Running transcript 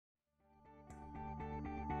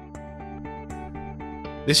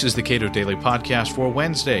This is the Cato Daily Podcast for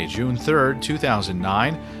Wednesday, June 3rd,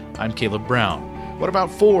 2009. I'm Caleb Brown. What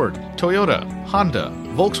about Ford, Toyota, Honda,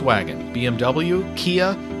 Volkswagen, BMW,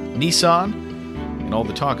 Kia, Nissan, and all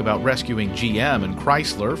the talk about rescuing GM and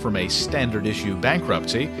Chrysler from a standard issue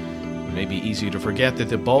bankruptcy? It may be easy to forget that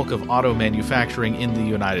the bulk of auto manufacturing in the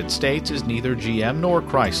United States is neither GM nor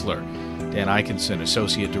Chrysler. Dan Ikenson,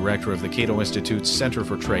 Associate Director of the Cato Institute's Center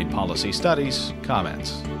for Trade Policy Studies,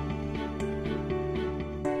 comments.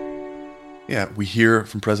 Yeah, we hear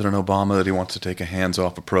from President Obama that he wants to take a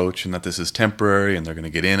hands-off approach and that this is temporary and they're going to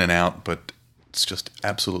get in and out, but it's just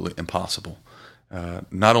absolutely impossible.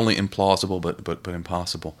 Not only implausible, but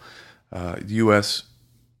impossible. U.S.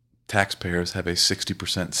 taxpayers have a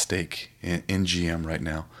 60% stake in GM right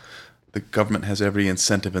now. The government has every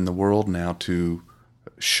incentive in the world now to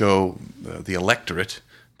show the electorate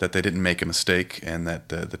that they didn't make a mistake and that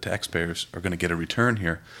the taxpayers are going to get a return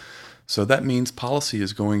here. So that means policy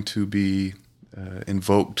is going to be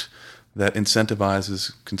invoked that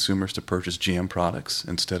incentivizes consumers to purchase GM products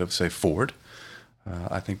instead of, say, Ford.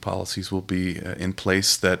 I think policies will be in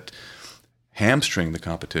place that hamstring the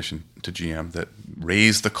competition to GM, that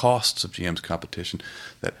raise the costs of GM's competition,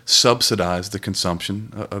 that subsidize the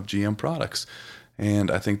consumption of GM products. And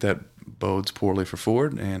I think that bodes poorly for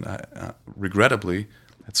Ford, and regrettably,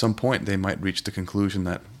 at some point they might reach the conclusion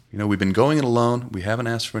that, we've been going it alone, we haven't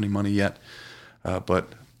asked for any money yet,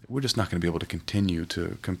 but we're just not going to be able to continue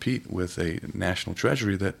to compete with a national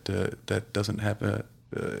treasury that doesn't have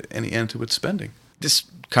any end to its spending. This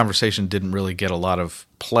conversation didn't really get a lot of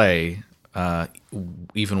play.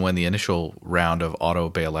 Even when the initial round of auto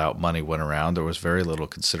bailout money went around, there was very little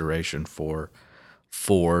consideration for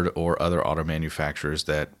Ford or other auto manufacturers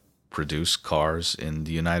that produce cars in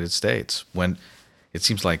the United States. When it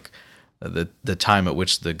seems like the time at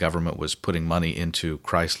which the government was putting money into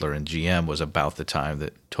Chrysler and GM was about the time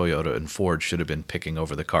that Toyota and Ford should have been picking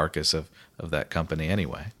over the carcass of that company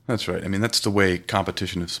anyway. That's right. I mean, that's the way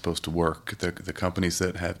competition is supposed to work. The companies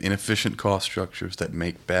that have inefficient cost structures, that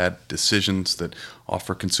make bad decisions, that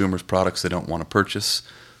offer consumers products they don't want to purchase,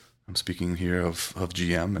 I'm speaking here of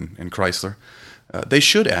GM and Chrysler, they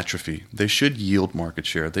should atrophy. They should yield market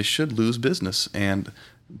share. They should lose business. And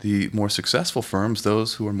the more successful firms,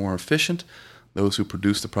 those who are more efficient, those who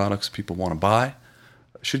produce the products people want to buy,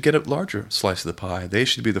 should get a larger slice of the pie. They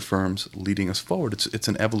should be the firms leading us forward. It's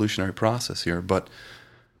an evolutionary process here, but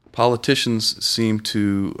politicians seem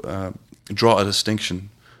to draw a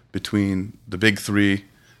distinction between the big three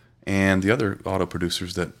and the other auto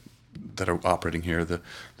producers that are operating here, the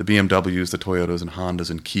BMWs, the Toyotas and Hondas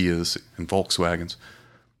and Kias and Volkswagens.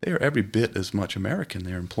 They are every bit as much American.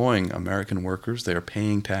 They're employing American workers. They are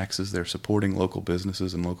paying taxes. They're supporting local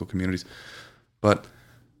businesses and local communities. But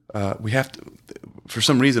we have to, for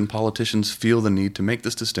some reason, politicians feel the need to make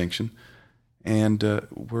this distinction, and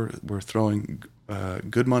we're throwing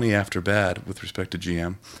good money after bad with respect to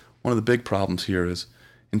GM. One of the big problems here is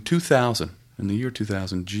in the year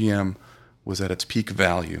 2000, GM was at its peak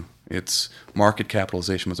value. Its market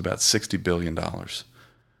capitalization was about $60 billion.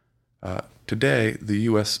 Today, the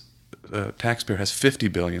U.S. Taxpayer has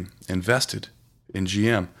 $50 billion invested in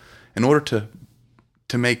GM. In order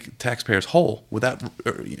to make taxpayers whole without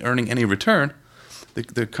earning any return,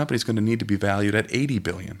 the company is going to need to be valued at $80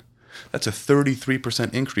 billion. That's a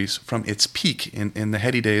 33% increase from its peak in the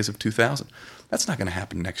heady days of 2000. That's not going to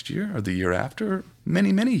happen next year or the year after, or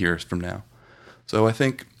many, many years from now. So I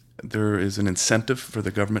think there is an incentive for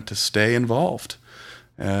the government to stay involved,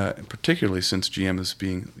 particularly since GM is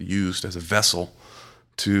being used as a vessel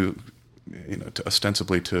to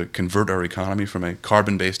ostensibly to convert our economy from a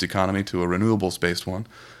carbon-based economy to a renewables-based one.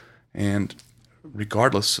 And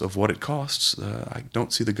regardless of what it costs, I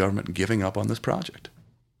don't see the government giving up on this project.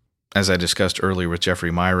 As I discussed earlier with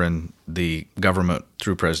Jeffrey Myron, the government,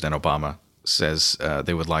 through President Obama, says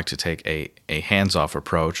they would like to take a hands-off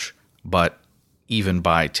approach, but even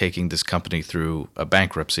by taking this company through a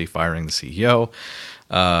bankruptcy, firing the CEO,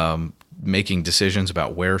 making decisions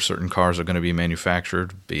about where certain cars are going to be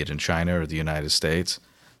manufactured, be it in China or the United States,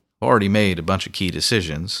 already made a bunch of key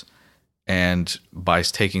decisions. And by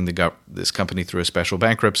taking this company through a special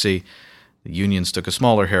bankruptcy, the unions took a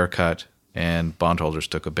smaller haircut and bondholders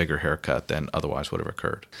took a bigger haircut than otherwise would have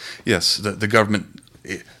occurred. Yes, the government,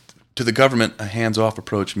 to the government, a hands-off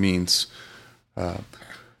approach means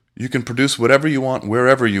you can produce whatever you want,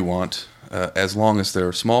 wherever you want, as long as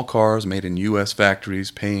they're small cars made in U.S.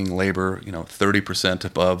 factories, paying labor, 30%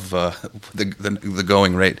 above the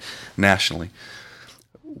going rate nationally.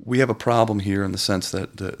 We have a problem here in the sense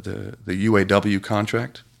that the UAW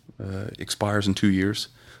contract expires in 2 years.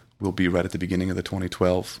 will be right at the beginning of the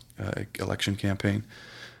 2012 election campaign.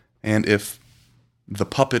 And if the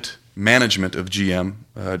puppet management of GM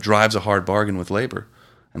drives a hard bargain with labor,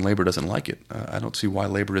 and labor doesn't like it, I don't see why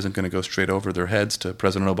labor isn't going to go straight over their heads to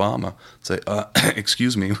President Obama and say,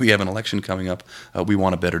 excuse me, we have an election coming up, we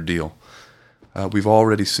want a better deal. We've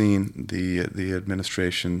already seen the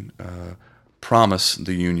administration promise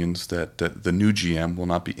the unions that the new GM will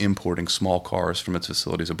not be importing small cars from its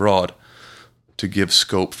facilities abroad to give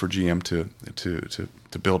scope for GM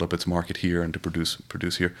to build up its market here and to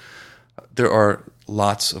produce here. There are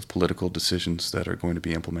lots of political decisions that are going to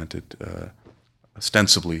be implemented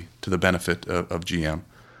ostensibly to the benefit of GM,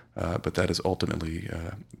 but that is ultimately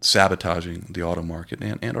sabotaging the auto market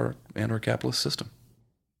and our capitalist system.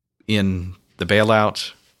 In the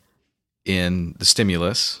bailout, in the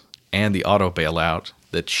stimulus, and the auto bailout,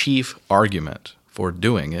 the chief argument for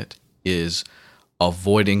doing it is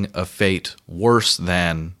avoiding a fate worse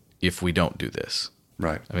than if we don't do this.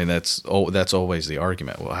 Right. I mean, that's always the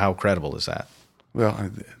argument. Well, how credible is that?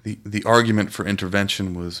 Well, the argument for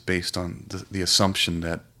intervention was based on the assumption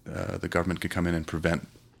that the government could come in and prevent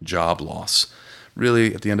job loss.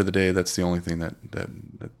 Really, at the end of the day, that's the only thing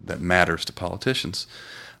that matters to politicians.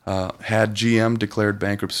 Had GM declared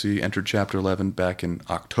bankruptcy, entered Chapter 11 back in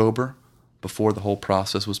October, before the whole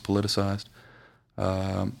process was politicized,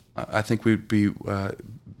 I think we'd be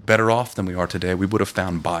better off than we are today. We would have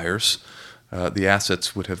found buyers. The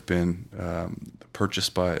assets would have been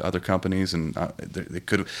purchased by other companies, and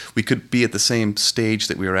we could be at the same stage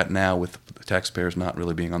that we are at now with the taxpayers not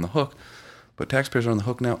really being on the hook. But taxpayers are on the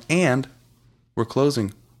hook now, and we're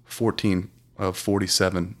closing 14 of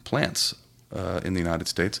 47 plants in the United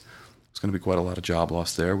States. There's going to be quite a lot of job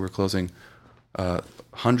loss there. We're closing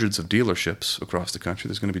hundreds of dealerships across the country.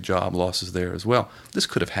 There's going to be job losses there as well. This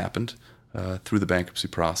could have happened through the bankruptcy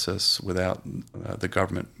process without the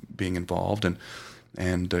government being involved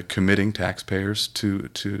and committing taxpayers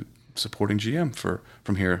to supporting GM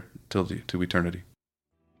from here to eternity.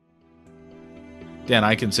 Dan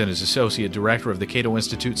Ikinson is Associate Director of the Cato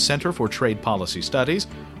Institute Center for Trade Policy Studies.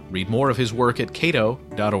 Read more of his work at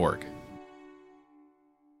cato.org.